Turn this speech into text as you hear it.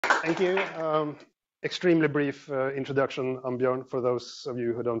Thank you. Extremely brief introduction. I'm Björn, for those of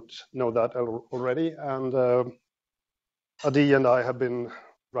you who don't know that already. And Adi and I have been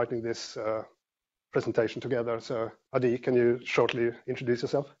writing this presentation together. So Adi, can you shortly introduce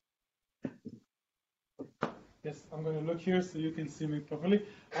yourself? Yes, I'm going to look here so you can see me properly.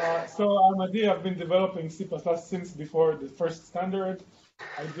 So I'm Adi. I've been developing C++ since before the first standard.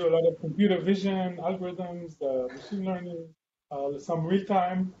 I do a lot of computer vision, algorithms, machine learning, some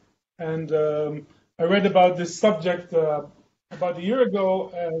real-time. And I read about this subject about a year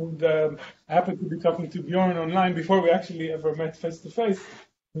ago, and I happened to be talking to Björn online before we actually ever met face-to-face.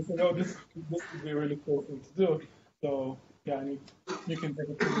 He said, oh, this would be a really cool thing to do. So yeah, you can take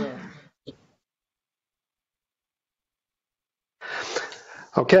it from there.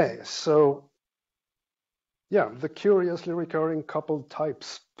 Okay, so yeah, the curiously recurring coupled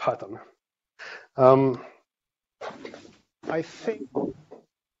types pattern. I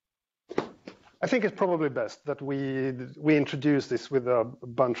think it's probably best that we introduce this with a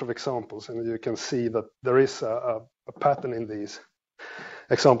bunch of examples, and you can see that there is a pattern in these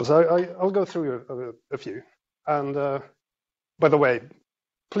examples. I'll go through a few. And by the way,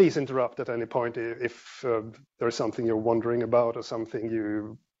 please interrupt at any point if there is something you're wondering about or something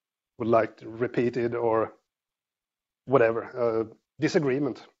you would like repeated or whatever.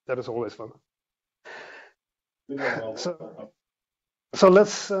 Disagreement, that is always fun. So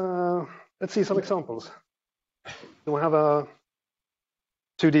let's see some examples. We have a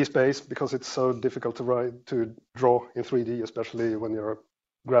 2D space because it's so difficult to draw in 3D, especially when you're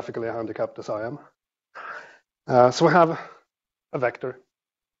graphically handicapped as I am. So we have a vector,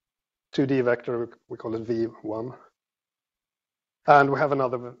 2D vector, we call it V1. And we have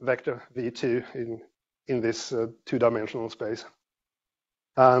another vector, V2, in this two-dimensional space.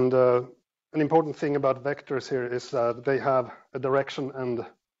 And an important thing about vectors here is that they have a direction and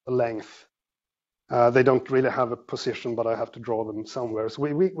a length. They don't really have a position, but I have to draw them somewhere. So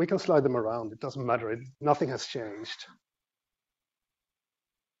we can slide them around. It doesn't matter. Nothing has changed.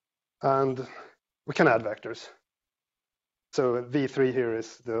 And we can add vectors. So V3 here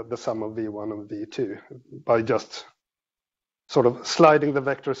is the sum of V1 and V2 by just sort of sliding the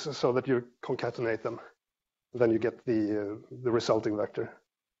vectors so that you concatenate them. Then you get the resulting vector.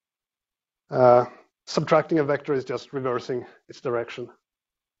 Subtracting a vector is just reversing its direction.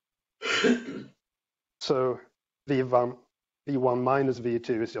 So V1 minus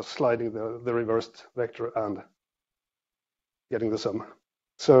V2 is just sliding the reversed vector and getting the sum.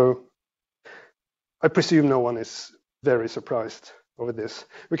 So I presume no one is very surprised over this.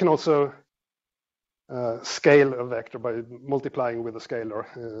 We can also scale a vector by multiplying with a scalar,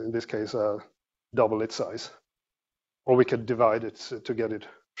 in this case, double its size. Or we could divide it to get it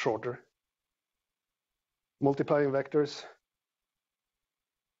shorter. Multiplying vectors,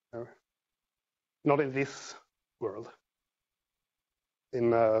 not in this world.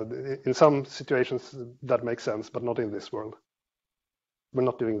 In some situations that makes sense, but not in this world. We're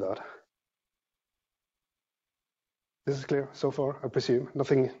not doing that. This is clear so far, I presume.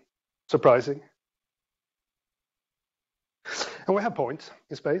 Nothing surprising. And we have points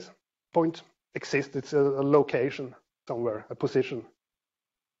in space. Point exists, it's a location somewhere, a position.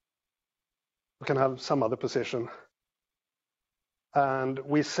 We can have some other position. And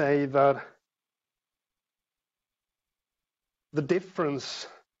we say that the difference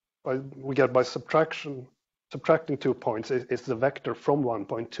we get by subtracting 2 points is the vector from one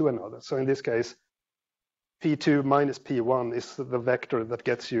point to another. So in this case, P2 minus P1 is the vector that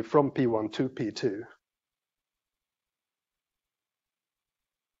gets you from P1 to P2.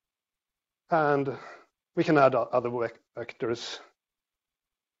 And we can add other vectors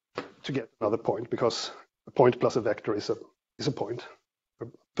to get another point, because a point plus a vector is a point. A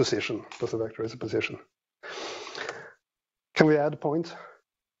position plus a vector is a position. Can we add a point?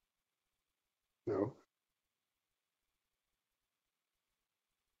 No.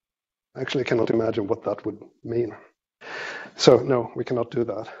 Actually, I cannot imagine what that would mean. So no, we cannot do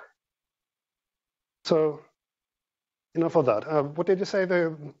that. So enough of that. What did you say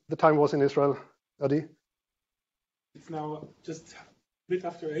the time was in Israel, Adi? It's now just a bit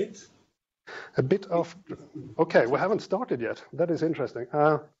after 8. A bit after. Okay, we haven't started yet. That is interesting.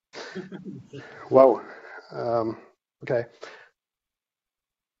 Wow. Okay.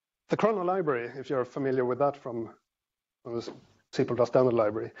 The chrono library, if you're familiar with that from the C++ standard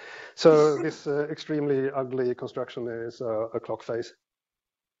library. So this extremely ugly construction is a clock phase.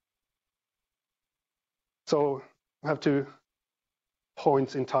 So we have 2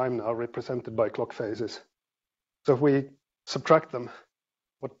 points in time now represented by clock phases. So if we subtract them,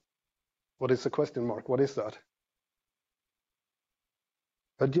 what is the question mark? What is that?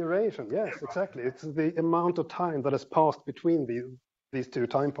 A duration, yes, exactly. It's the amount of time that has passed between these two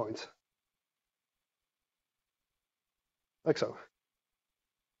time points. Like so.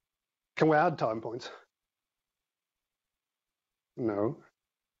 Can we add time points? No.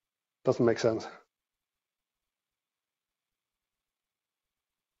 Doesn't make sense.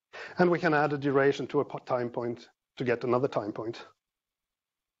 And we can add a duration to a time point to get another time point.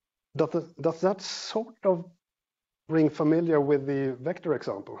 Does that sort of ring familiar with the vector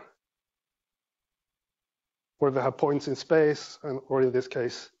example? Where we have points in space, or in this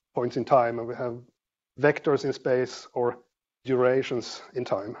case, points in time, and we have vectors in space or durations in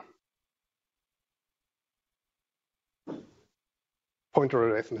time. Pointer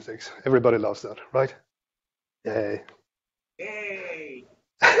arithmetic. Everybody loves that, right? Yay. Yay!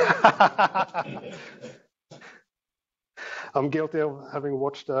 I'm guilty of having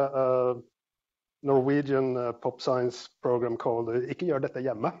watched a Norwegian pop science program called Ikke gjør dette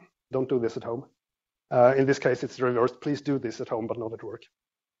hjemme. Don't do this at home. In this case, it's reversed. Please do this at home, but not at work.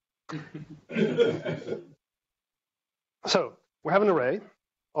 So we have an array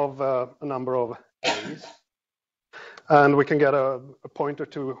of a number of A's, and we can get a pointer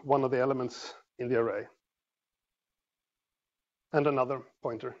to one of the elements in the array, and another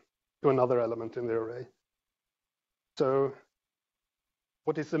pointer to another element in the array. So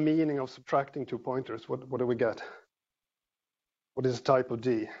what is the meaning of subtracting two pointers? What do we get? What is the type of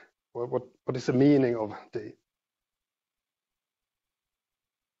D? What is the meaning of D?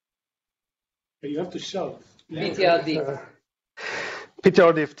 You have to shout. PTRD.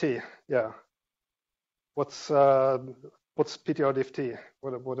 PTR-diff T, yeah. What's PTR-diff T?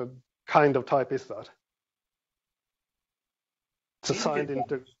 What a kind of type is that? It's a signed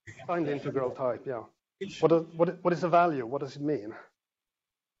integral type, yeah. What is the value? What does it mean?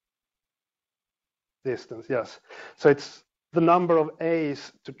 Distance, yes. So it's the number of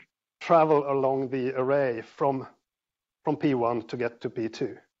A's to travel along the array from P1 to get to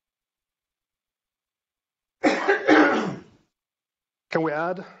P2. Can we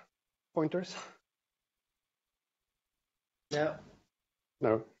add pointers? No.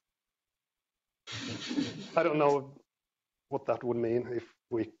 No. I don't know what that would mean if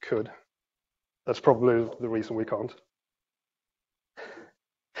we could. That's probably the reason we can't.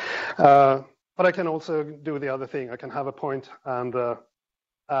 But I can also do the other thing. I can have a point and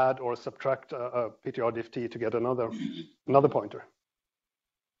add or subtract a PTR-diff T to get another pointer.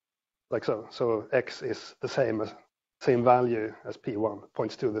 Like so. So X is the same value as P1,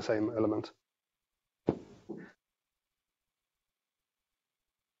 points to the same element.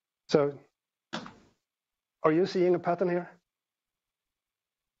 So are you seeing a pattern here?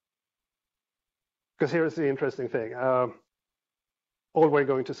 Because here's the interesting thing. All we're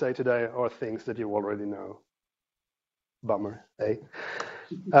going to say today are things that you already know. Bummer, eh?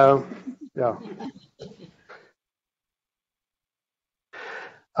 Yeah.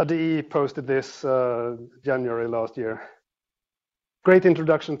 ADI posted this January last year. Great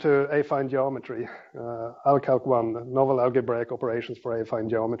introduction to affine geometry. AlCalc 1, novel algebraic operations for affine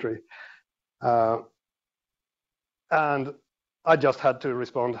geometry. And I just had to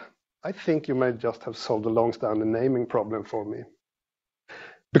respond, I think you may just have solved a long-standing naming problem for me.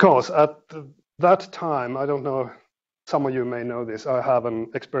 Because at that time, I don't know, some of you may know this, I have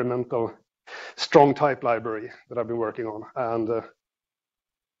an experimental strong type library that I've been working on. And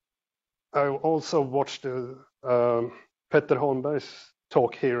I also watched Petter Holmberg's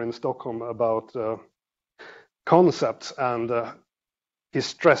talk here in Stockholm about concepts, and he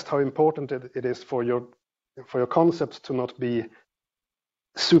stressed how important it is for your concepts to not be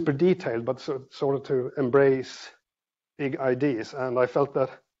super detailed, but sort of to embrace big ideas. And I felt that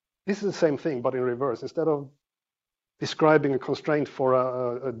this is the same thing, but in reverse. Instead of describing a constraint for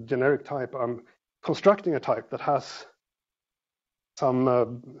a generic type, I'm constructing a type that has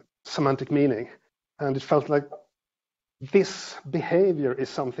some semantic meaning. And it felt like this behavior is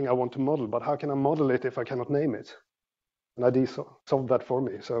something I want to model, but how can I model it if I cannot name it? And ID solved that for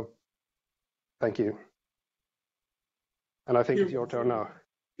me. So thank you. And I think it's your turn now.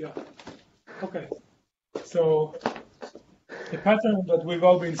 Yeah. Okay. So the pattern that we've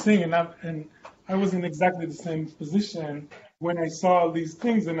all been seeing, and I was in exactly the same position when I saw all these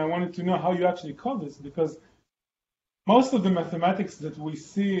things, and I wanted to know how you actually call this, because most of the mathematics that we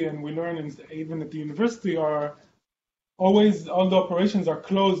see and we learn even at the university are always, all the operations are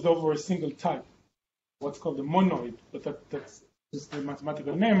closed over a single type, what's called a monoid, but that's just the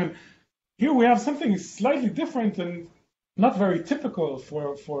mathematical name. And here we have something slightly different and not very typical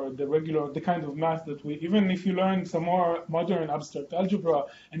for the kind of math that we, even if you learn some more modern abstract algebra,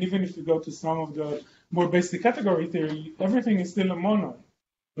 and even if you go to some of the more basic category theory, everything is still a monoid.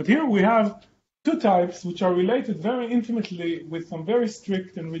 But here we have two types which are related very intimately with some very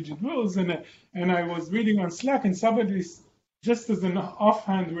strict and rigid rules. And I was reading on Slack, and somebody, just as an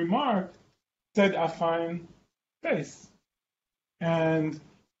offhand remark, said affine space. And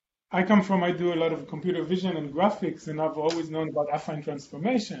I do a lot of computer vision and graphics, and I've always known about affine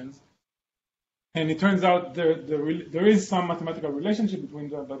transformations. And it turns out there is some mathematical relationship between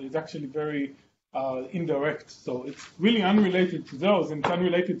them, but it's actually very indirect. So it's really unrelated to those, and it's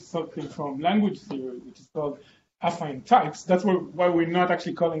unrelated to something from language theory, which is called affine types. That's why we're not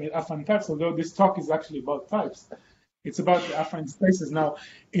actually calling it affine types, although this talk is actually about types. It's about the affine spaces. Now,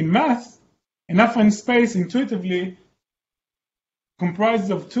 in math, an affine space intuitively comprises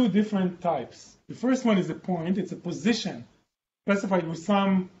of two different types. The first one is a point. It's a position specified with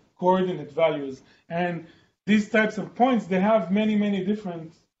some coordinate values. And these types of points, they have many, many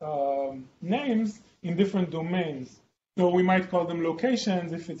different names in different domains. So we might call them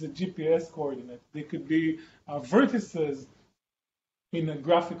locations if it's a GPS coordinate. They could be vertices in a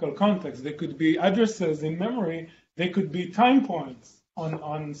graphical context. They could be addresses in memory. They could be time points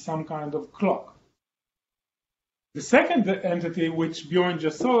on some kind of clock. The second entity, which Björn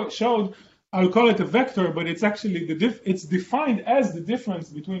just showed, I'll call it a vector, but it's actually it's defined as the difference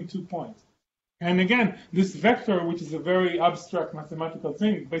between 2 points. And again, this vector, which is a very abstract mathematical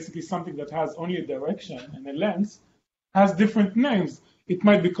thing, basically something that has only a direction and a length, has different names. It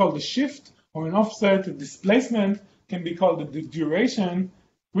might be called a shift or an offset. A displacement can be called the duration,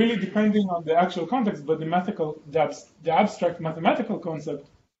 really depending on the actual context, but the abstract mathematical concept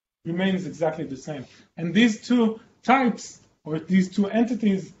remains exactly the same. And these two types, or these two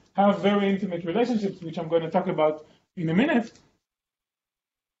entities, have very intimate relationships, which I'm going to talk about in a minute.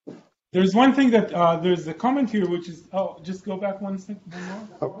 There's one thing that, there's a comment here, which is, just go back one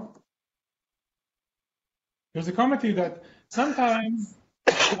more. There's a comment here that sometimes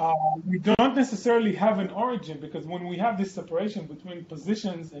we don't necessarily have an origin, because when we have this separation between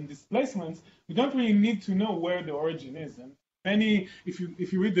positions and displacements, we don't really need to know where the origin is. And if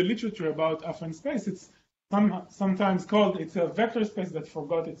you read the literature about affine space, it's sometimes called, it's a vector space that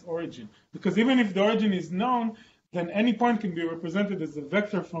forgot its origin. Because even if the origin is known, then any point can be represented as a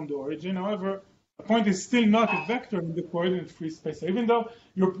vector from the origin. However, a point is still not a vector in the coordinate-free space. So even though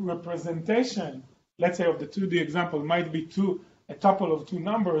your representation, let's say of the 2D example, might be a tuple of two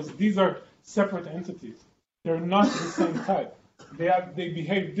numbers, these are separate entities. They're not the same type. They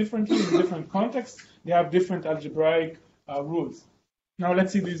behave differently in different contexts. They have different algebraic rules. Now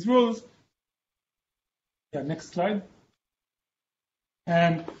let's see these rules. Yeah, next slide.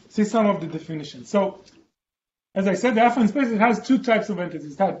 And see some of the definitions. So, as I said, the affine space, it has two types of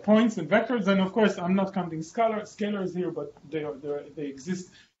entities. It has points and vectors, and of course, I'm not counting scalars here, but they exist.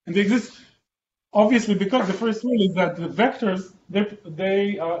 And they exist obviously because the first rule is that the vectors,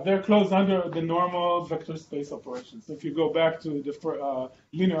 they're closed under the normal vector space operations. So if you go back to the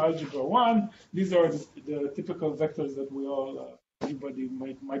linear algebra 1, these are the typical vectors that everybody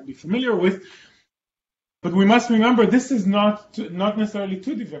might be familiar with. But we must remember this is not necessarily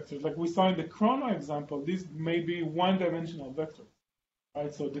 2D vectors. Like we saw in the chrono example, these may be one-dimensional vectors,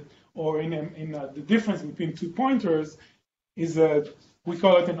 right? So, the difference between 2 pointers is we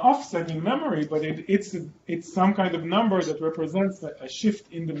call it an offset in memory, but it's some kind of number that represents a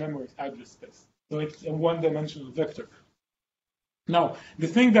shift in the memory address space. So it's a one-dimensional vector. Now, the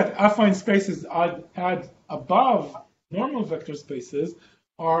thing that affine spaces add above normal vector spaces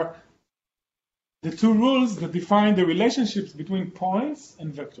are the two rules that define the relationships between points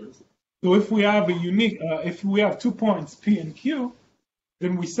and vectors. So if we have if we have 2 points, P and Q,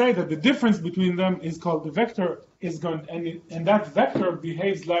 then we say that the difference between them is called the vector, and that vector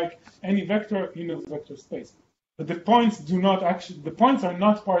behaves like any vector in a vector space. But the points are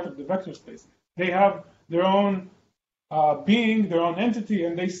not part of the vector space. They have their own being, their own entity,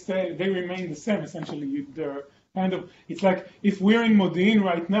 and they remain the same. Essentially, they're it's like if we're in Modi'in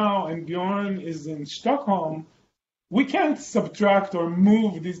right now and Björn is in Stockholm, we can't subtract or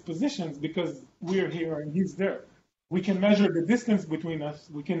move these positions because we're here and he's there. We can measure the distance between us.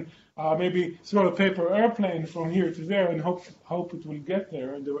 We can maybe throw a paper airplane from here to there and hope it will get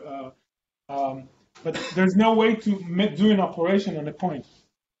there. But there's no way to do an operation on a point.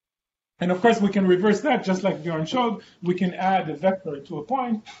 And of course, we can reverse that, just like Björn showed. We can add a vector to a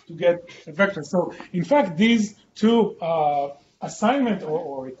point to get a vector. So, in fact, these two assignment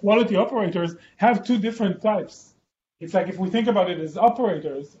or equality operators have two different types. It's like if we think about it as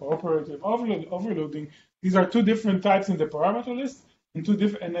operators or operative overloading, these are two different types in the parameter list and two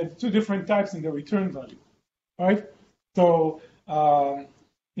different types in the return value, right? So,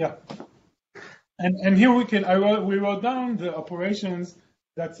 yeah. And here we wrote down the operations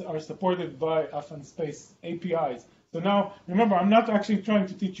that are supported by affine space APIs. So now, remember, I'm not actually trying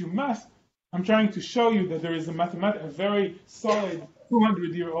to teach you math. I'm trying to show you that there is a very solid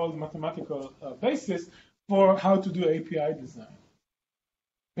 200-year-old mathematical basis for how to do API design.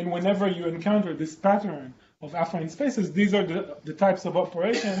 And whenever you encounter this pattern of affine spaces, these are the types of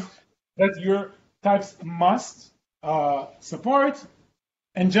operations that your types must support.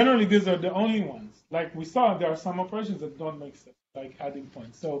 And generally, these are the only ones. Like we saw, there are some operations that don't make sense, like adding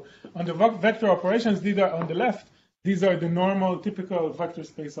points. So on the vector operations, these are on the left. These are the normal, typical vector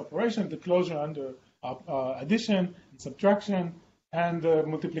space operations, the closure under addition and subtraction, and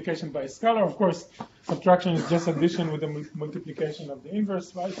multiplication by a scalar. Of course, subtraction is just addition with the multiplication of the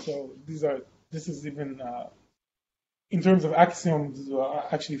inverse, right? So this is even, in terms of axioms,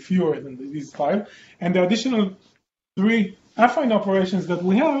 actually fewer than these 5. And the additional 3 affine operations that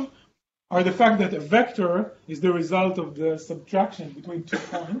we have are the fact that a vector is the result of the subtraction between 2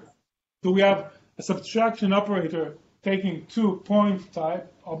 points. So we have a subtraction operator taking 2 point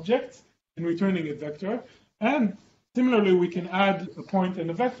type objects and returning a vector. And similarly, we can add a point and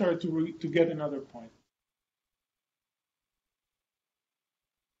a vector to get another point.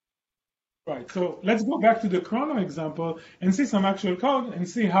 Right, so let's go back to the Chrono example and see some actual code and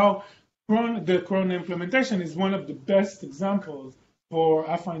see how the Chrono implementation is one of the best examples for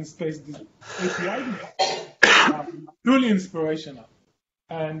affine space API, truly inspirational.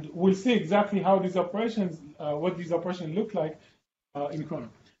 And we'll see exactly how these operations, what these operations look like in Chrono.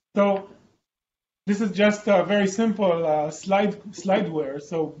 So this is just a very simple slideware.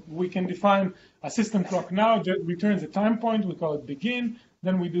 So we can define a system clock now, just returns a time point, we call it begin.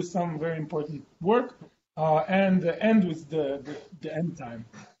 Then we do some very important work, and end with the end time.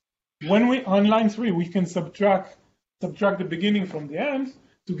 When we, on line 3, we can subtract the beginning from the end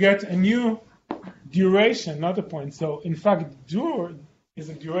to get a new duration, not a point. So in fact, dur is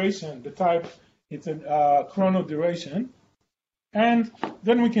a duration, the type, it's a chrono duration. And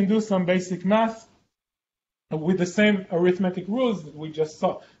then we can do some basic math with the same arithmetic rules that we just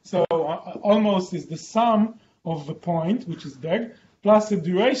saw. So almost is the sum of the point, which is beg, plus the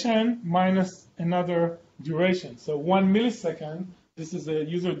duration minus another duration. So 1 millisecond, this is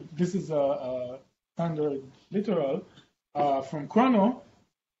a standard literal from Chrono,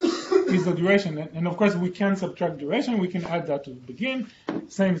 is the duration. And of course, we can subtract duration. We can add that to begin.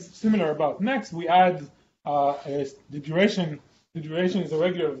 Similar about next. We add the duration. The duration is a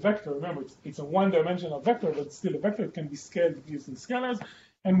regular vector. Remember, it's a one-dimensional vector, but still a vector. It can be scaled using scalars.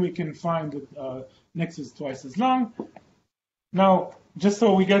 And we can find that next is twice as long. Now, just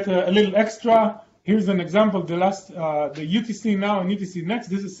so we get a little extra, here's an example. The UTC now and UTC next.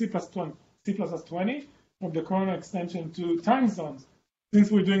 This is C++20 of the Chrono extension to time zones.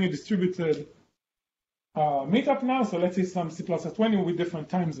 Since we're doing a distributed meetup now, so let's say some C++20 with different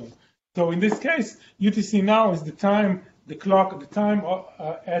time zones. So in this case, UTC now is the time, the time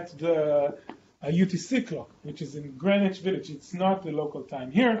at the UTC clock, which is in Greenwich Village. It's not the local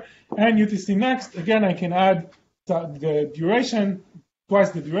time here. And UTC next, again, I can add the duration,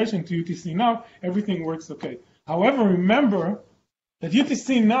 twice the duration to UTC now. Everything works okay. However, remember that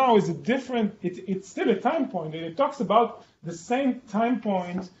UTC now is a different, it's still a time point. And it talks about the same time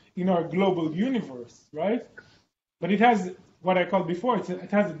point in our global universe, right? But it has what I called before,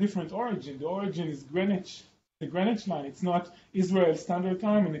 it has a different origin. The origin is Greenwich, the Greenwich line. It's not Israel Standard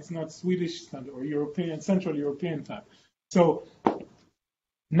Time, and it's not Swedish Standard or European, Central European Time. So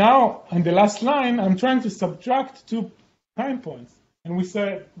now, on the last line, I'm trying to subtract 2 time points. And we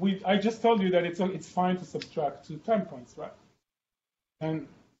said, I just told you that it's fine to subtract 2 time points, right? And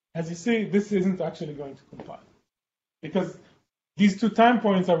as you see, this isn't actually going to compile. Because these 2 time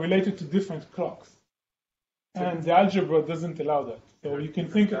points are related to different clocks. And the algebra doesn't allow that. So you can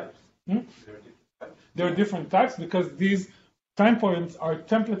think of... There are different types because these time points are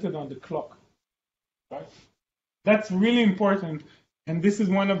templated on the clock, right? That's really important. And this is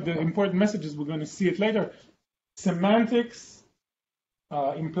one of the important messages. We're going to see it later. Semantics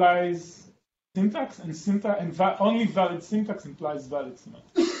implies syntax, and only valid syntax implies valid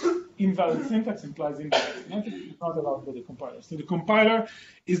semantics. Invalid syntax implies invalid semantics. It's not allowed by the compiler. So the compiler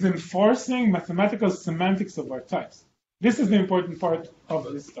is enforcing mathematical semantics of our types. This is the important part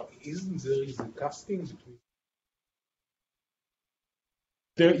of this topic. Isn't there a casting between?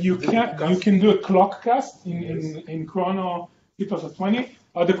 You can do a clock cast in Chrono C++20.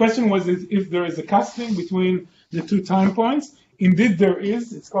 The question was if there is a casting between the 2 time points. Indeed, there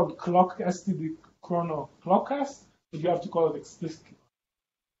is. It's called clock STD Chrono clock cast, but you have to call it explicitly.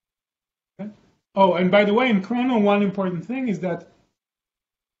 Okay? Oh, and by the way, in Chrono, one important thing is that,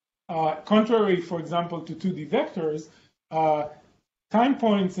 contrary, for example, to 2D vectors, time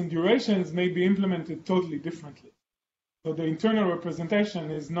points and durations may be implemented totally differently. So the internal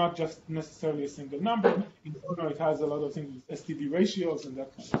representation is not just necessarily a single number. Internal, it has a lot of things with STD ratios and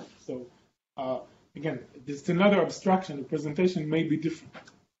that kind of thing. So again, it's another abstraction. The presentation may be different.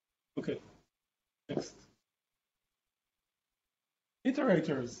 Okay, next.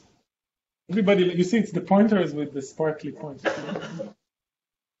 Iterators. Everybody, you see, it's the pointers with the sparkly pointers.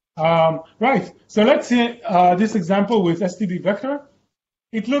 Right, so let's see this example with STD vector.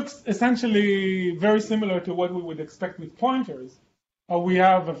 It looks essentially very similar to what we would expect with pointers. We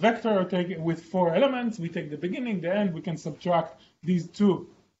have a vector with 4 elements. We take the beginning, the end. We can subtract these 2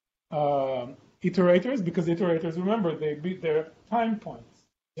 iterators, because iterators, remember, they're time points.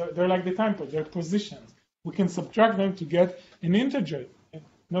 They're like the time points. They're positions. We can subtract them to get an integer.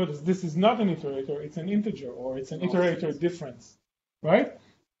 Notice this is not an iterator. It's an integer, or it's an iterator difference, right?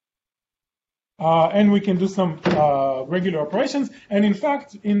 And we can do some regular operations. And in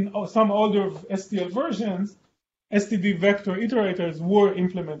fact, in some older STL versions, STD vector iterators were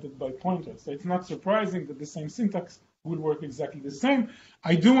implemented by pointers. So it's not surprising that the same syntax would work exactly the same.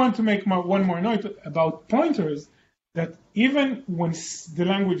 I do want to make one more note about pointers, that even when the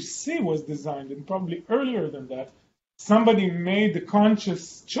language C was designed, and probably earlier than that, somebody made the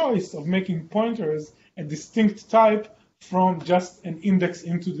conscious choice of making pointers a distinct type from just an index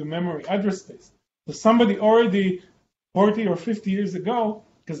into the memory address space. So somebody already 40 or 50 years ago,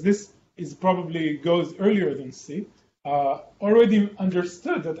 because this is probably goes earlier than C, already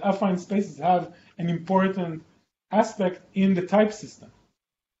understood that affine spaces have an important aspect in the type system.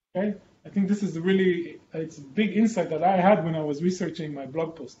 Okay, I think this is it's a big insight that I had when I was researching my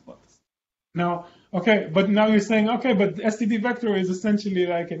blog post about this. Now, okay, but now you're saying, okay, but the STD vector is essentially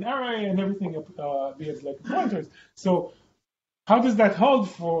like an array and everything behaves like pointers. So how does that hold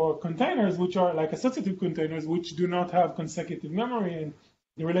for containers, which are like associative containers, which do not have consecutive memory, and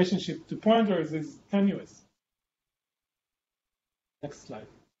the relationship to pointers is tenuous? Next slide.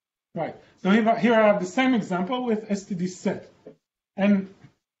 Right, so here I have the same example with STD set. And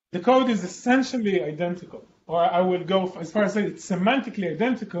the code is essentially identical. Or I will go as far as saying it's semantically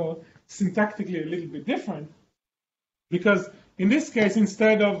identical, syntactically a little bit different, because in this case,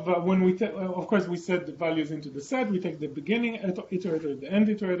 instead of when we of course we set the values into the set, we take the beginning iterator, the end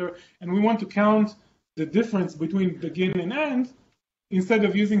iterator, and we want to count the difference between begin and end. Instead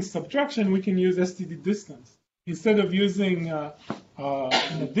of using subtraction, we can use STD distance. Instead of using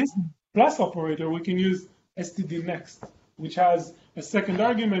this plus operator, we can use STD next, which has a second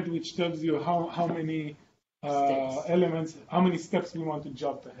argument which tells you how many elements, how many steps we want to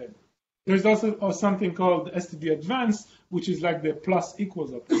jump ahead. There's also something called STD advanced, which is like the plus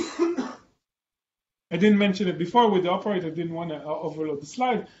equals operator. I didn't mention it before with the operator, didn't want to overload the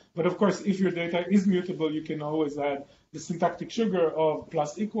slide, but of course, if your data is mutable, you can always add the syntactic sugar of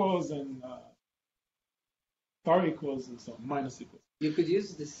plus equals and star equals and so on, minus equals. You could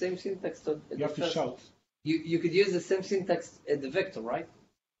use the same syntax. You have to shout. You could use the same syntax at the vector, right?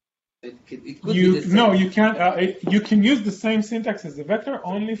 It could be the same. No, you can't. You can use the same syntax as the vector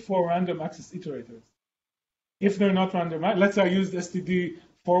only for random access iterators. If they're not random, let's say I used STD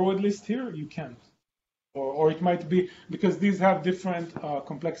forward list here, you can't. Or it might be because these have different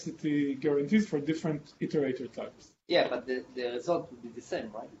complexity guarantees for different iterator types. Yeah, but the result would be the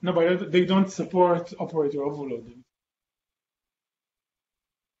same, right? No, but they don't support operator overloading.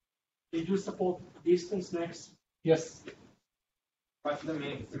 They do support distance next. Yes. What's the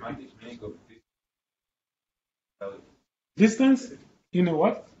semantic meaning of this? Distance? You know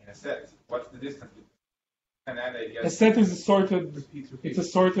what? In a set. What's the distance between? And then I guess A set is a sorted. It's a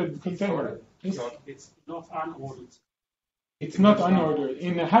sorted container. Yes. It's not unordered. It's not unordered.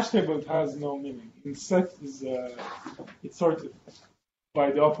 In a hash table, it has no meaning. In set is it's sorted by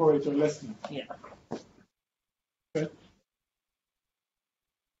the operator less than. Yeah. Okay.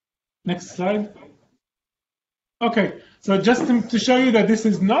 Next slide. Okay, so just to show you that this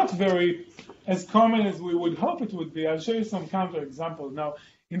is not very as common as we would hope it would be, I'll show you some counter examples. Now,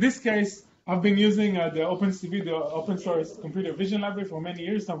 in this case, I've been using the OpenCV, the open source computer vision library, for many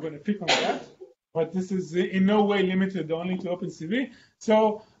years, so I'm going to pick on that. But this is in no way limited only to OpenCV.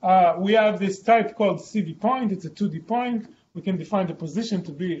 So we have this type called CV point. It's a 2D point. We can define the position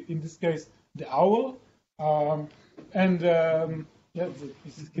to be, in this case, the owl. Yeah,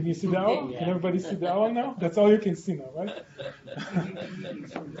 can you see the owl? Yeah. Can everybody see the owl now? That's all you can see now, right?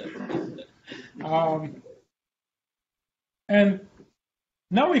 And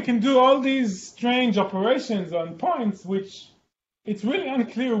now we can do all these strange operations on points, which it's really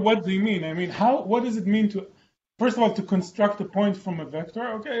unclear what they mean. I mean, what does it mean to first of all, to construct a point from a vector,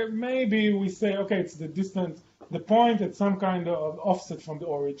 okay, maybe we say, okay, it's the distance, the point at some kind of offset from the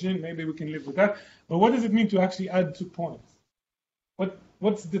origin. Maybe we can live with that. But what does it mean to actually add 2 points?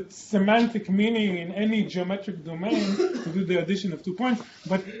 What's the semantic meaning in any geometric domain to do the addition of 2 points?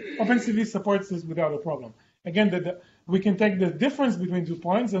 But OpenCV supports this without a problem. Again, we can take the difference between 2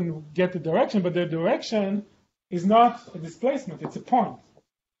 points and get the direction, but the direction is not a displacement, it's a point.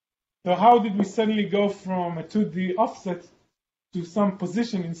 So how did we suddenly go from a 2D offset to some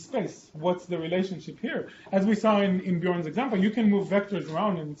position in space? What's the relationship here? As we saw in Björn's example, you can move vectors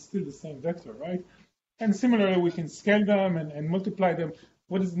around and it's still the same vector, right? And similarly, we can scale them and multiply them.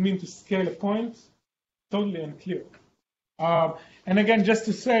 What does it mean to scale a point? Totally unclear. And again, just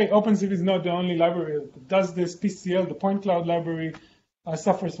to say, OpenCV is not the only library that does this. PCL, the point cloud library,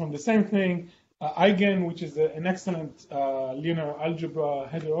 suffers from the same thing. Eigen, which is an excellent linear algebra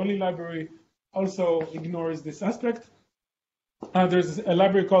header-only library, also ignores this aspect. There's a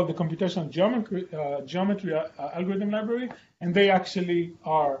library called the computational geometry algorithm library, and they actually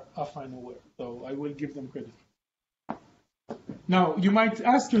are affine aware. So I will give them credit. Now, you might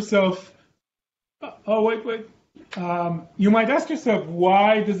ask yourself, you might ask yourself,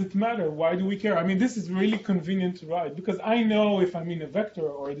 why does it matter? Why do we care? I mean, this is really convenient to write because I know if I'm in a vector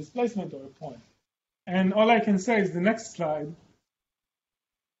or a displacement or a point. And all I can say is the next slide.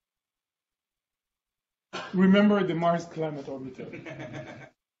 Remember the Mars climate orbiter,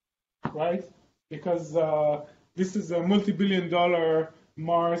 right? Because this is a multi-billion-dollar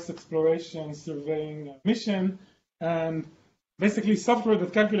Mars exploration surveying mission, and basically software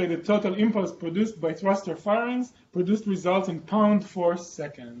that calculated total impulse produced by thruster firings produced results in pound force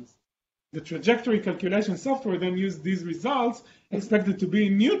seconds. The trajectory calculation software then used these results, expected to be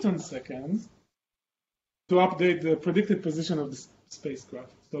in Newton seconds, to update the predicted position of the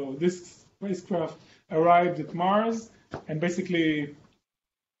spacecraft. So this spacecraft arrived at Mars and basically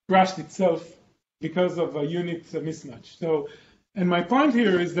crashed itself because of a unit mismatch. So, and my point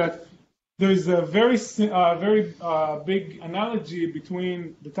here is that there's a very big analogy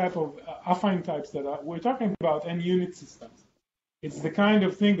between the type of affine types that we're talking about and unit systems. It's the kind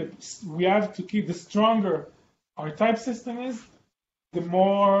of thing that we have to keep. The stronger our type system is, the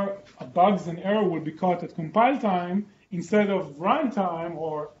more bugs and error will be caught at compile time instead of runtime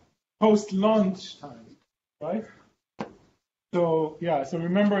or post-launch time, right? So yeah, so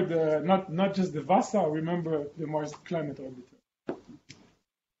remember not just the VASA, remember the Mars climate orbiter.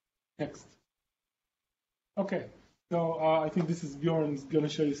 Next. Okay, so I think this is Björn's going to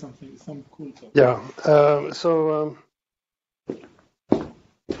show you something, some cool stuff. Yeah,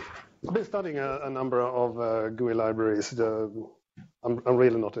 I've been studying a number of GUI libraries. I'm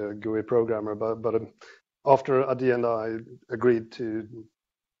really not a GUI programmer, but after Adi and I agreed to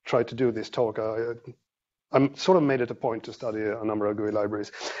try to do this talk, I'm sort of made it a point to study a number of GUI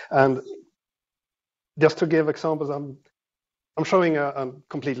libraries. And just to give examples, I'm showing a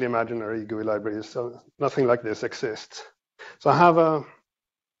completely imaginary GUI library, so nothing like this exists. So I have a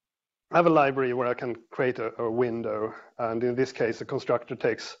library where I can create a window, and in this case, the constructor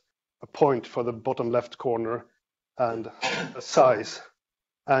takes a point for the bottom left corner and a size,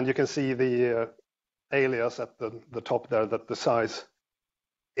 and you can see the alias at the top there, that the size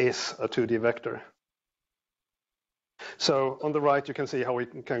is a 2D vector. So on the right, you can see how we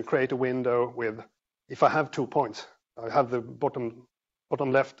can create a window with, if I have 2 points, I have the bottom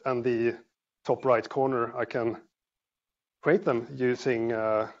left and the top right corner, I can create them using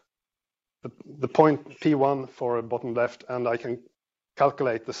the point P1 for bottom left, and I can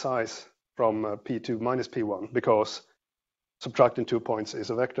calculate the size from P2 minus P1, because subtracting 2 points is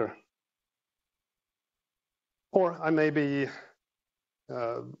a vector. Or I maybe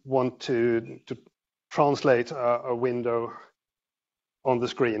want to translate a window on the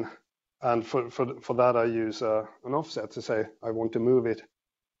screen, and for that I use an offset to say I want to move it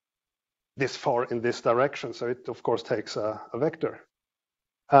this far in this direction. So it of course takes a vector.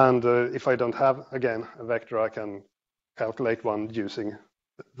 And if I don't have, again, a vector, I can calculate one using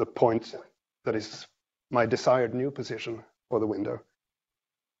the point that is my desired new position for the window.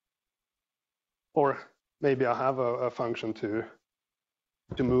 Or maybe I have a function to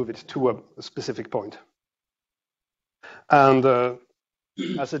move it to a specific point. And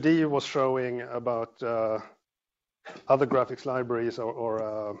as Adi was showing about other graphics libraries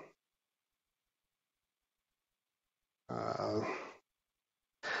or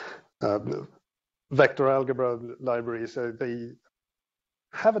vector algebra libraries, they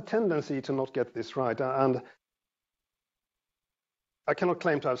have a tendency to not get this right. And I cannot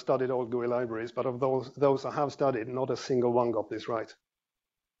claim to have studied all GUI libraries, but of those I have studied, not a single one got this right.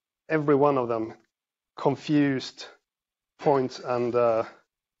 Every one of them confused points and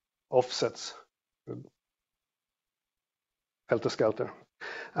offsets. Helter skelter.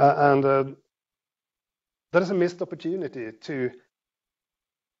 And that is a missed opportunity to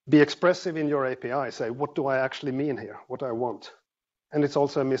be expressive in your API, say, what do I actually mean here, what I want? And it's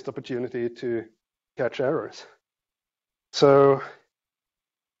also a missed opportunity to catch errors. So,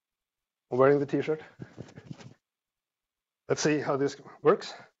 I'm wearing the t-shirt. Let's see how this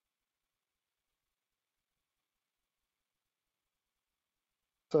works.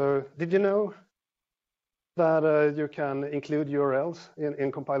 So, did you know that you can include URLs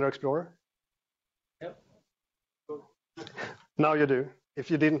in Compiler Explorer? Yep. Now you do. If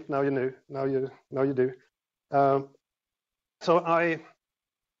you didn't, now you knew. Now you do. So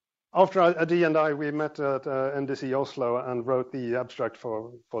after Adi and I, we met at NDC Oslo and wrote the abstract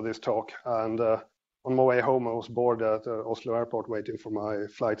for this talk. And on my way home, I was bored at Oslo airport waiting for my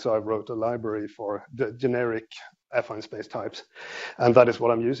flight. So I wrote a library for the generic affine space types. And that is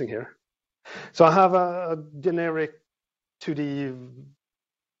what I'm using here. So I have a generic 2D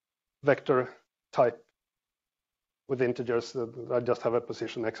vector type with integers. I just have a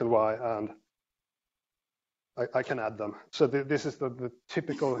position x and y, and I can add them. So this is the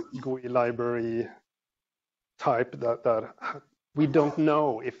typical GUI library type that we don't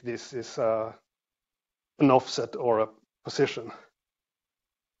know if this is an offset or a position.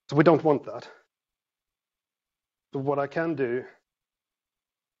 So we don't want that. So what I can do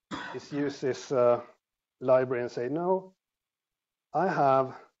is use this library and say, no, I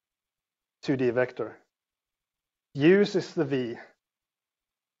have 2D vector. Uses the V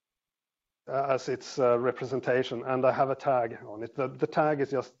as its representation, and I have a tag on it. The tag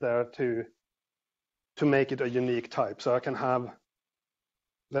is just there to make it a unique type. So I can have,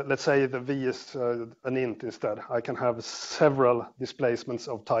 let's say the V is an int instead. I can have several displacements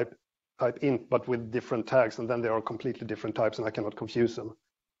of type int, but with different tags, and then they are completely different types, and I cannot confuse them,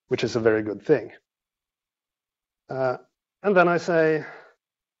 which is a very good thing. And then I say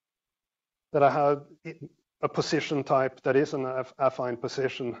that I have a position type that is an affine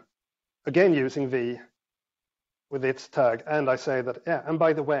position, again using V with its tag, and I say that, yeah, and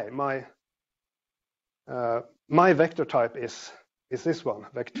by the way, my vector type is this one,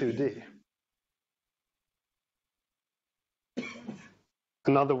 vec2d.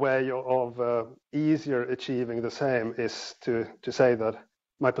 Another way of easier achieving the same is to say that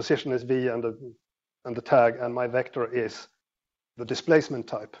my position is V and the tag, and my vector is the displacement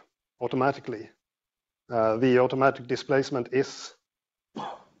type automatically. The automatic displacement is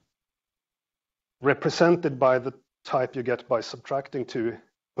represented by the type you get by subtracting two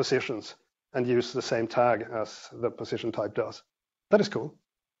positions and use the same tag as the position type does. That is cool.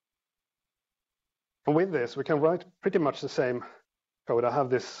 And with this, we can write pretty much the same code. I have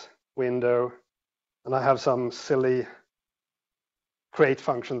this window, and I have some silly create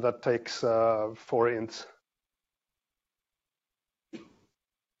function that takes 4 ints.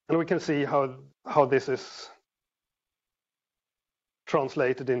 And we can see how this is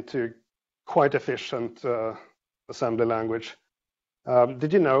translated into quite efficient assembly language.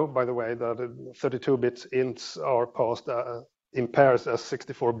 Did you know, by the way, that 32-bit ints are passed in pairs as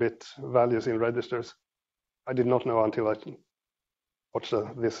 64-bit values in registers? I did not know until I watched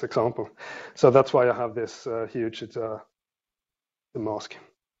this example. So that's why I have this huge the mask.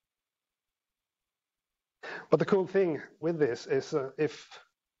 But the cool thing with this is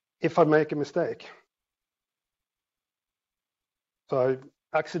if I make a mistake, so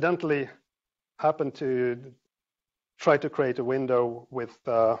I accidentally happen to try to create a window with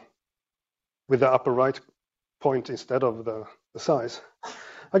the upper right point instead of the size,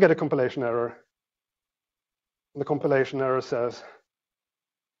 I get a compilation error. The compilation error says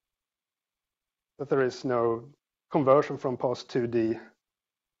that there is no conversion from pos 2D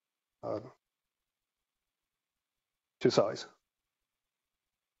to size.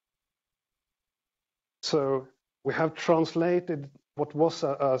 So we have translated what was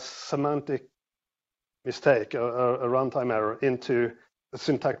a semantic mistake, a runtime error, into a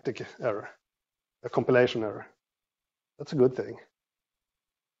syntactic error, a compilation error. That's a good thing.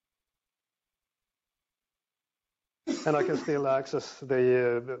 And I can still access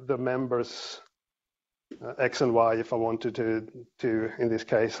the members X and Y if I wanted to in this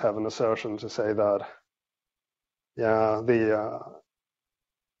case, have an assertion to say that, yeah,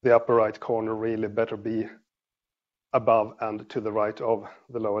 the upper right corner really better be above and to the right of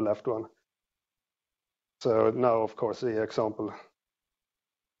the lower left one. So now, of course, the example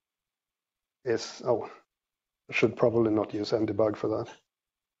is, I should probably not use mdebug for that.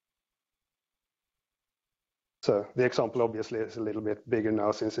 So the example obviously is a little bit bigger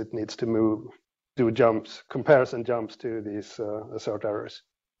now since it needs to move do jumps, comparison jumps to these assert errors.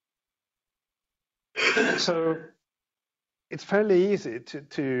 So it's fairly easy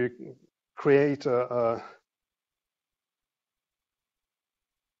to create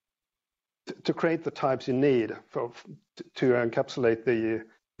to create the types you need to encapsulate the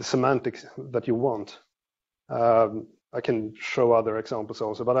semantics that you want. I can show other examples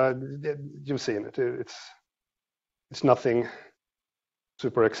also, but you've seen it. It's nothing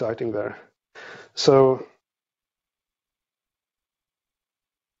super exciting there. So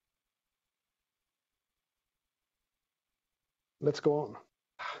let's go on.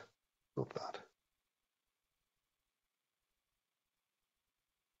 Not that.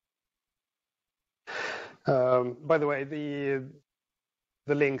 By the way, the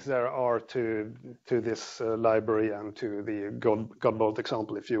links there are to this library and to the Godbolt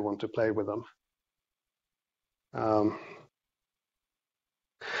example if you want to play with them.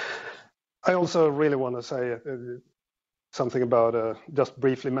 I also really want to say something about, just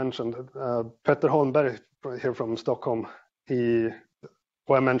briefly mentioned, Petter Holmberg here from Stockholm, who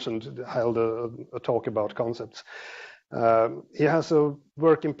I mentioned held a talk about concepts. He has a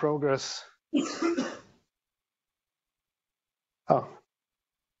work in progress. He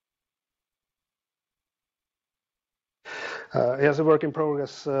has a work in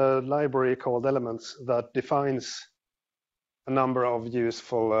progress library called Elements that defines a number of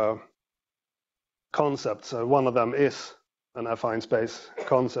useful concepts. One of them is an affine space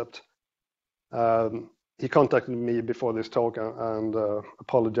concept. He contacted me before this talk and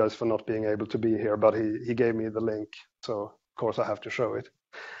apologized for not being able to be here, but he gave me the link, so of course I have to show it.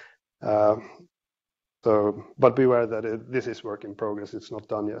 But beware that this is work in progress, it's not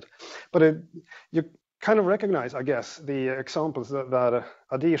done yet. But you kind of recognize, I guess, the examples that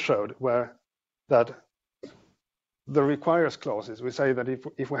Adi showed, where that the requires clauses, we say that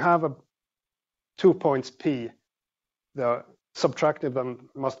if we have 2 points P, the subtractive them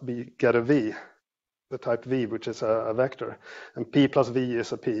must get a V, the type V, which is a vector, and P plus V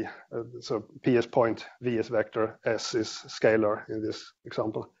is a P. So P is point, V is vector, S is scalar in this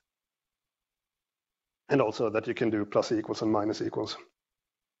example. And also that you can do plus equals and minus equals.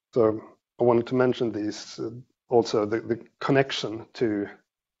 So I wanted to mention these, also the connection to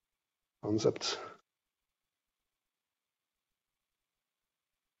concepts.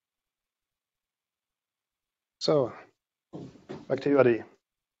 So, back to you, Adi.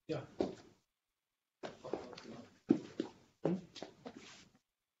 Yeah.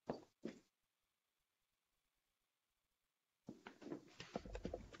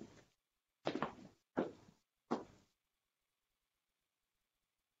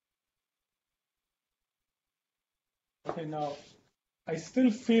 Okay, now I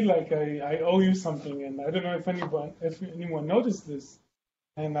still feel like I owe you something, and I don't know if anyone noticed this.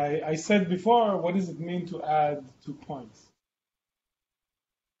 And I said before, what does it mean to add 2 points?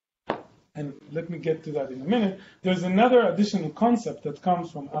 And let me get to that in a minute. There's another additional concept that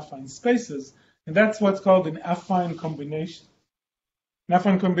comes from affine spaces, and that's what's called an affine combination. An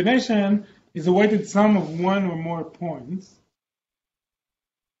affine combination is a weighted sum of one or more points.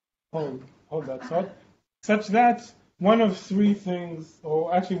 Hold that thought. Such that one of 3 things,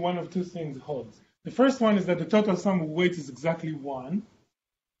 or actually one of 2 things holds. The first one is that the total sum of weights is exactly 1.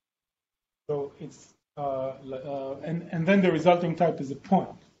 So it's and then the resulting type is a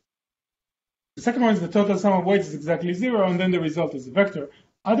point. The second one is the total sum of weights is exactly 0, and then the result is a vector.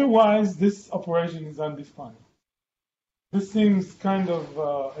 Otherwise, this operation is undefined. This seems kind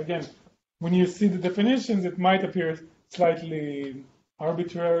of, again, when you see the definitions, it might appear slightly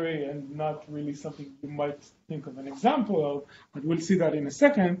arbitrary and not really something you might think of an example of, but we'll see that in a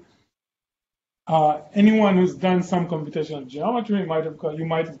second. Anyone who's done some computational geometry you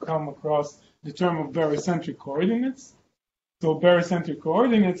might have come across the term of barycentric coordinates. So barycentric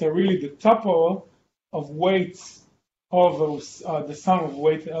coordinates are really the tuple of weights of those, the sum of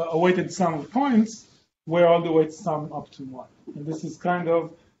weight, a weighted sum of points, where all the weights sum up to 1. And this is kind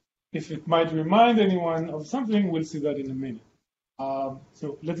of, if it might remind anyone of something, we'll see that in a minute.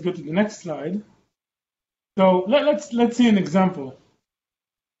 So let's go to the next slide. So let's see an example.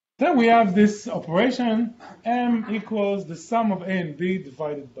 Then we have this operation, M equals the sum of A and B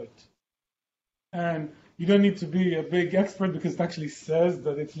divided by 2. And you don't need to be a big expert because it actually says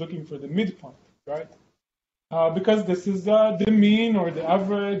that it's looking for the midpoint, right? Because this is the mean or the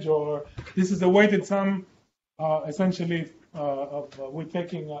average, or this is a weighted sum, essentially, we're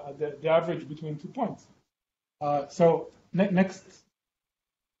taking the average between 2 points. So next,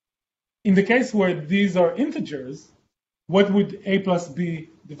 in the case where these are integers, what would A plus B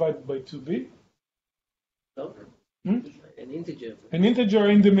divided by 2 be? An integer. An integer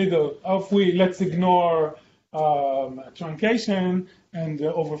in the middle. Let's ignore truncation and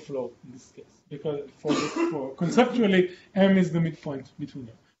overflow in this case, because for conceptually m is the midpoint between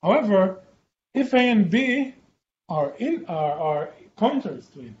them. However, if a and b are pointers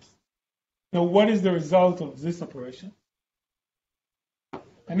to int, now what is the result of this operation?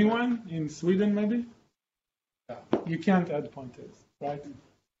 Anyone in Sweden maybe? Yeah. You can't add pointers, right?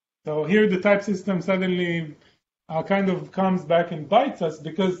 So here the type system suddenly kind of comes back and bites us,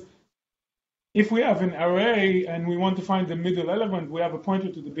 because if we have an array and we want to find the middle element, we have a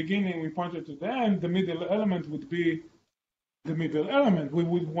pointer to the beginning, we pointer to the end, the middle element would be the middle element. We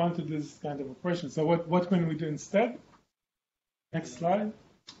would want to do this kind of operation. So what can we do instead? Next slide.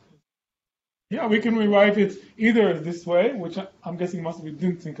 Yeah, we can rewrite it either this way, which I'm guessing most of you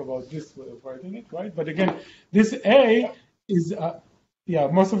didn't think about this way of writing it, right? But again, this A is,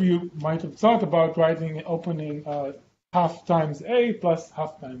 most of you might have thought about opening half times A plus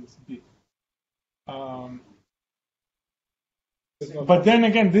half times B. But then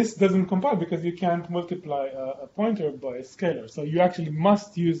again, this doesn't compile because you can't multiply a pointer by a scalar. So you actually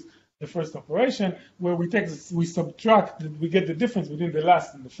must use the first operation where we subtract, we get the difference between the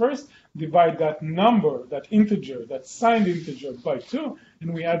last and the first, divide that number, that integer, that signed integer by 2,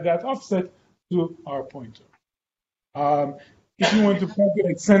 and we add that offset to our pointer. If you want to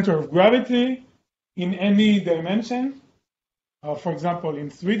calculate center of gravity in any dimension, for example, in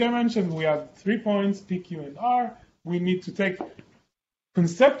 3 dimensions, we have 3 points, P, Q, and R. We need to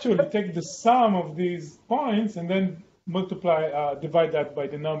conceptually take the sum of these points and then divide that by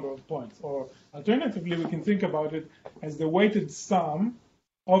the number of points. Or alternatively, we can think about it as the weighted sum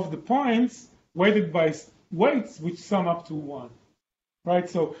of the points weighted by weights which sum up to 1. Right?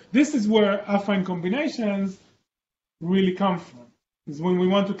 So this is where affine combinations really come from. Is when we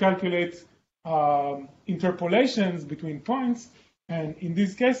want to calculate interpolations between points. And in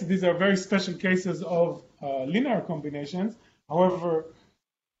these cases, these are very special cases of linear combinations. However,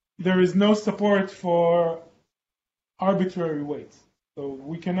 there is no support for arbitrary weights. So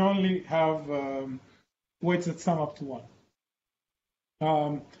we can only have weights that sum up to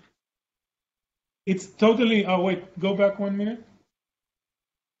 1. It's totally, wait, go back 1 minute.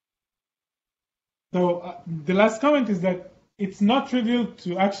 So the last comment is that it's not trivial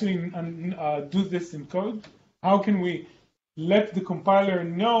to actually do this in code. How can we let the compiler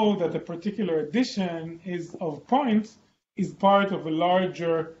know that a particular addition of points is part of a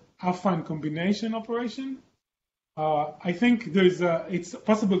larger affine combination operation? I think it's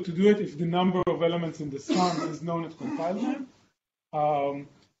possible to do it if the number of elements in the sum is known at compile time.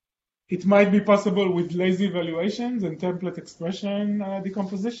 It might be possible with lazy evaluations and template expression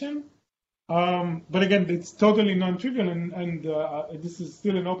decomposition. But again, it's totally non-trivial, and this is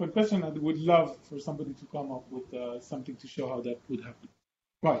still an open question. I would love for somebody to come up with something to show how that would happen.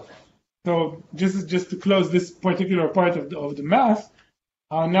 Right. So just to close this particular part of the math,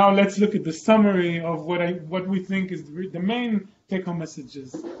 now let's look at the summary of what we think is the main take-home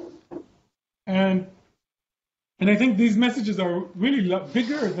messages. And I think these messages are really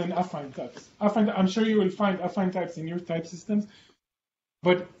bigger than affine types. I'm sure you will find affine types in your type systems.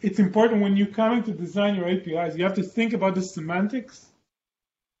 But it's important when you're coming to design your APIs, you have to think about the semantics,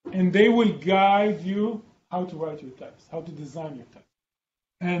 and they will guide you how to write your types, how to design your types.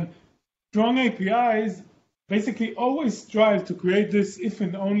 And strong APIs basically always strive to create this if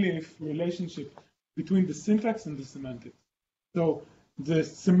and only if relationship between the syntax and the semantics. So the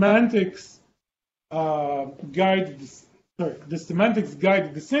semantics guide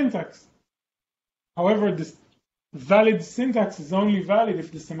the syntax. However, this valid syntax is only valid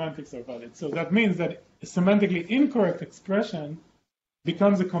if the semantics are valid. So that means that a semantically incorrect expression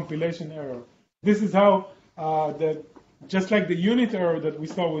becomes a compilation error. This is how just like the unit error that we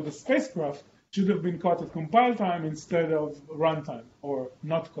saw with the spacecraft should have been caught at compile time instead of runtime, or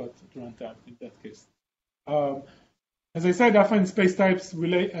not caught at runtime in that case. As I said, affine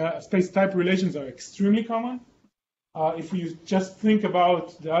space-type relations are extremely common. If you just think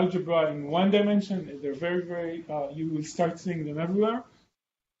about the algebra in 1 dimension, they're very, very, you will start seeing them everywhere.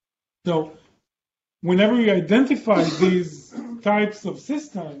 So whenever you identify these types of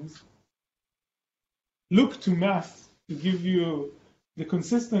systems, look to math to give you the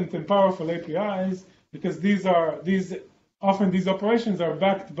consistent and powerful APIs, because often these operations are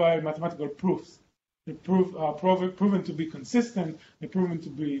backed by mathematical proofs. They're proven to be consistent, they're proven to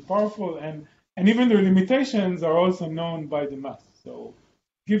be powerful, and even their limitations are also known by the math. So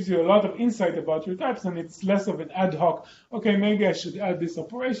it gives you a lot of insight about your types, and it's less of an ad hoc, okay, maybe I should add this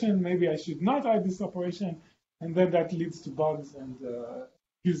operation, maybe I should not add this operation, and then that leads to bugs and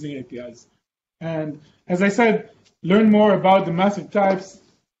using APIs. And as I said, learn more about the massive types,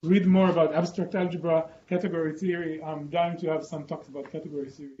 read more about abstract algebra, category theory. I'm dying to have some talks about category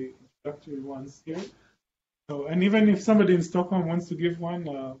theory, introductory ones here. So, and even if somebody in Stockholm wants to give one,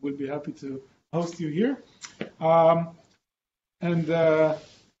 we'll be happy to host you here. I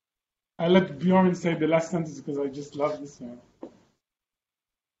let Björn say the last sentence because I just love this one.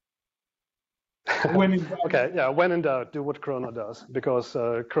 When in doubt. Okay, yeah, when in doubt, do what Chrono does, because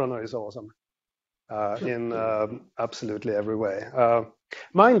Chrono is awesome in absolutely every way.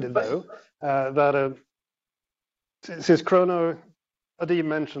 Mind, though, that since Chrono, Adi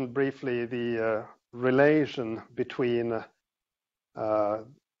mentioned briefly the relation between affine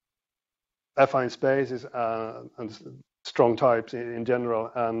spaces and strong types in general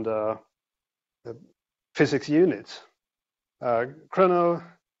and physics units. Chrono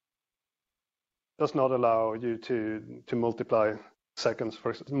does not allow you to multiply seconds,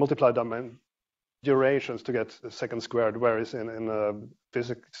 multiply durations to get a second squared, whereas in a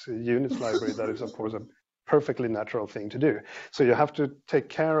physics units library, that is, of course, a perfectly natural thing to do. So you have to take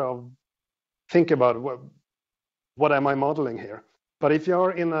care of, think about what am I modeling here? But if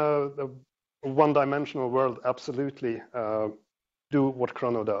you're in a one-dimensional world, absolutely do what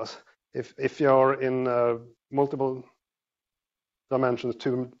Chrono does. If you're in multiple dimensions,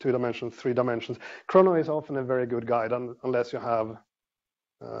 two dimensions, 3 dimensions, Chrono is often a very good guide unless you have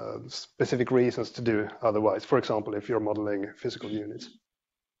specific reasons to do otherwise. For example, if you're modeling physical units.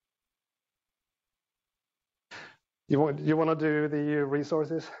 You want to do the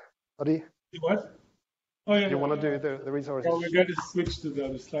resources, Adi? What? Oh, yeah. You want to do the resources? Oh, we got to switch to the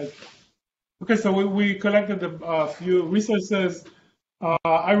other slide. Okay, so we collected a few resources.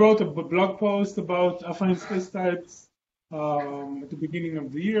 I wrote a blog post about affine space types at the beginning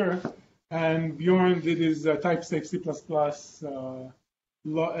of the year, and Björn did his type-safe C++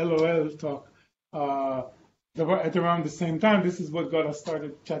 LOL talk at around the same time. This is what got us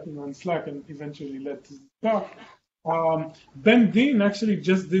started chatting on Slack and eventually led to the talk. Ben Dean actually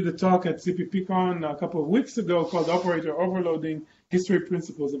just did a talk at CPPCon a couple of weeks ago called Operator Overloading, History,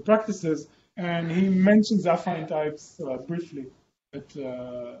 Principles, and Practices, and he mentions affine types briefly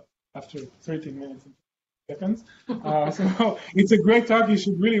after 13 minutes and seconds. So it's a great talk. You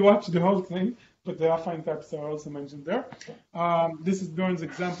should really watch the whole thing, but the affine types are also mentioned there. This is Björn's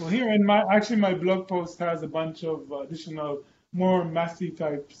example here, and my blog post has a bunch of additional, more mathy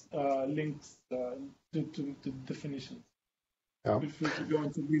types links to definitions. Yeah. Feel free to go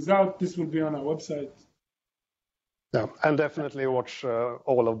and check these out. This will be on our website. Yeah, and definitely watch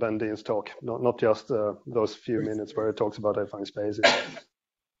all of Ben Dean's talk, not just those few minutes where he talks about affine spaces.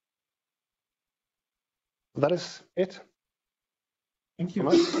 That is it. Thank you.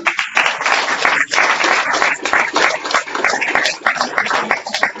 Question.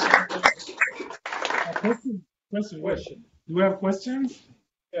 Do we have questions?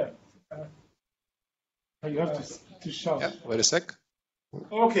 Yeah. You have to shout. Yeah, wait a sec.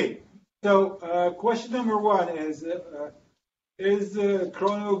 Okay. So question number 1 is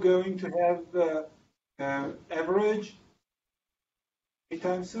Chrono going to have average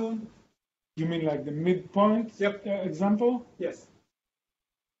anytime soon? You mean like the midpoint example? Yes.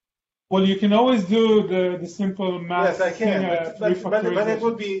 Well, you can always do the simple math. Yes, I can. But it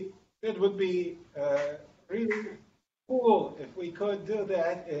would be really cool if we could do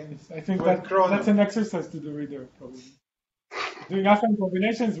that. I think that's an exercise to the reader, probably. Doing affine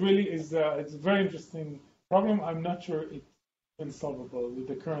combinations really is it's a very interesting problem. I'm not sure it's solvable with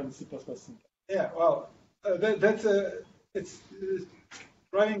the current C++ syntax. Yeah, well, it's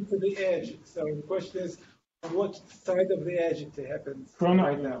running to the edge. So the question is, on what side of the edge it happens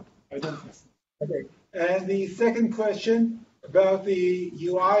right now? I don't think so. Okay. And the second question about the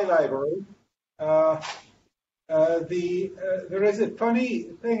UI library. There is a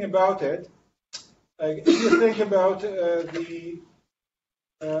funny thing about it. If you think about the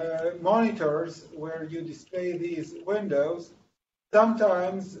monitors where you display these windows,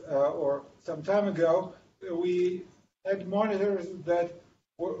 sometimes, or some time ago, we had monitors that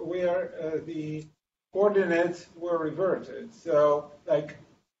where the coordinates were reverted. So, like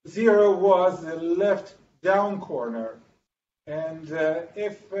 0 was the left down corner, and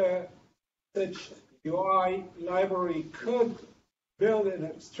if such UI library could build an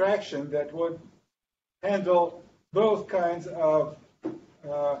abstraction that would handle both kinds of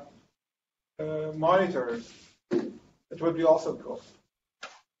monitors, it would be also cool.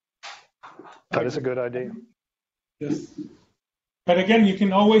 That is a good idea. Yes. But again, you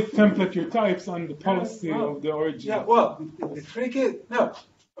can always template your types on the policy of the origin. Yeah, well, the trick is,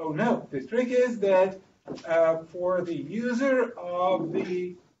 the trick is that for the user of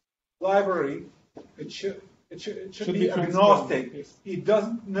the library, it should be agnostic. Yes. It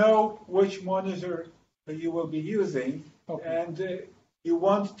doesn't know which monitor you will be using, and you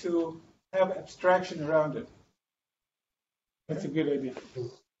want to have abstraction around it. That's a good idea.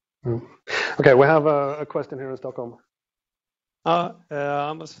 Okay, we have a question here in Stockholm. I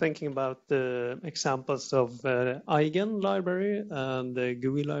was thinking about the examples of Eigen library and the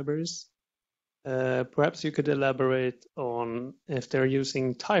GUI libraries. Perhaps you could elaborate on if they're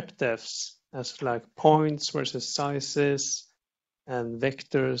using type defs as like points versus sizes and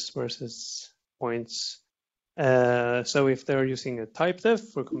vectors versus points. So if they're using a type def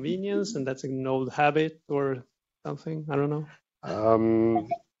for convenience and that's an old habit or something, I don't know.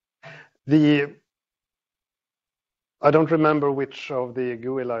 I don't remember which of the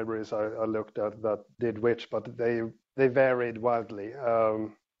GUI libraries I looked at that did which, but they varied wildly.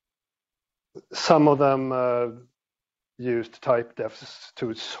 Some of them used type defs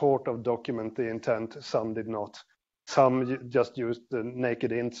to sort of document the intent. Some did not. Some just used the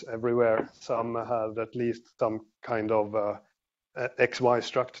naked ints everywhere. Some had at least some kind of XY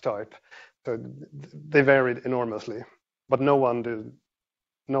struct type. So they varied enormously, but no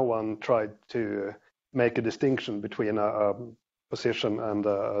one tried to make a distinction between a position and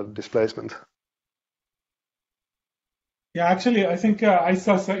a displacement. Yeah, actually, I think I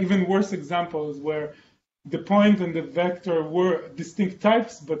saw some even worse examples where the point and the vector were distinct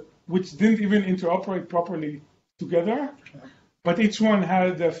types, but which didn't even interoperate properly together. But each one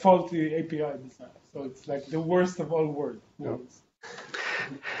had a faulty API design. So it's like the worst of all worlds. Yeah.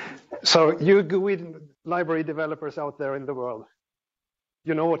 So you GUI library developers out there in the world,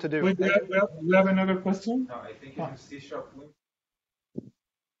 you know what to do. Wait, we have another question? No, I think it's C#.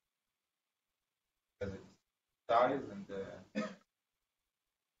 Because it's size and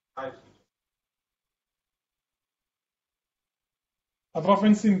types. I've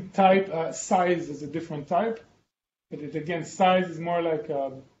often seen type size as a different type, but again, size is more like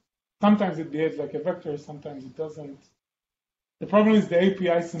sometimes it behaves like a vector, sometimes it doesn't. The problem is the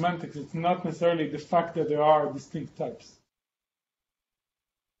API semantics. It's not necessarily the fact that there are distinct types.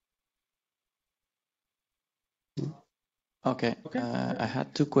 Okay. I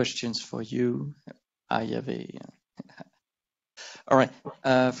had two questions for you. I have a. All right.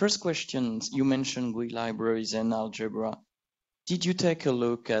 First question, you mentioned GUI libraries and algebra. Did you take a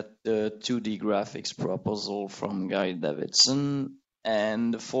look at the 2D graphics proposal from Guy Davidson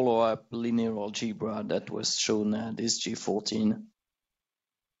and the follow-up linear algebra that was shown at this G14?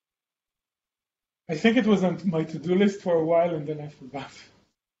 I think it was on my to-do list for a while and then I forgot.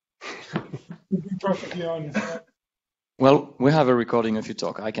 To be perfectly honest. Well, we have a recording of your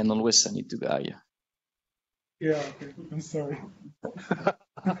talk. I can always send it to Guy. Yeah, okay. I'm sorry.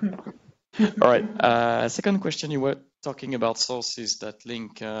 All right. Second question, you were talking about sources that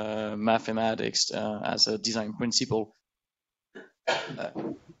link mathematics as a design principle.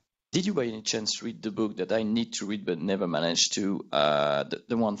 Did you by any chance read the book that I need to read but never managed to,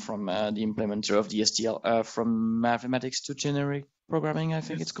 the one from the implementer of the STL, from mathematics to generic programming, I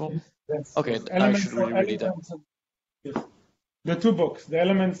think it's called? Yes. Okay, I should really read it. Yes. The two books, the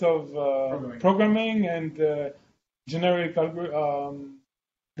elements of programming and generic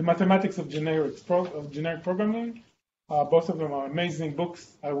the mathematics of generic programming. Both of them are amazing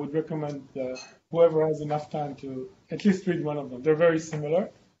books. I would recommend whoever has enough time to at least read one of them. They're very similar.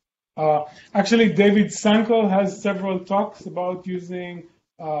 Actually, David Sankel has several talks about using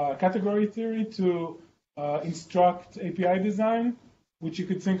category theory to instruct API design, which you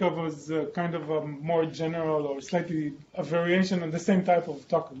could think of as kind of a more general or slightly a variation on the same type of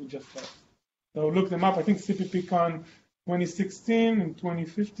talk we just had. So look them up. I think CPPCon 2016 and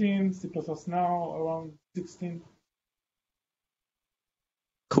 2015, C++ Now around 16.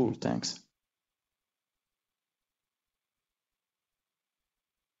 Cool, thanks.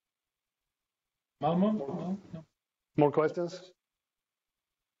 Malmö? No? More questions?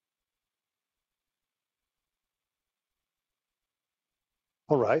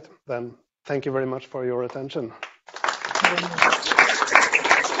 All right, then thank you very much for your attention.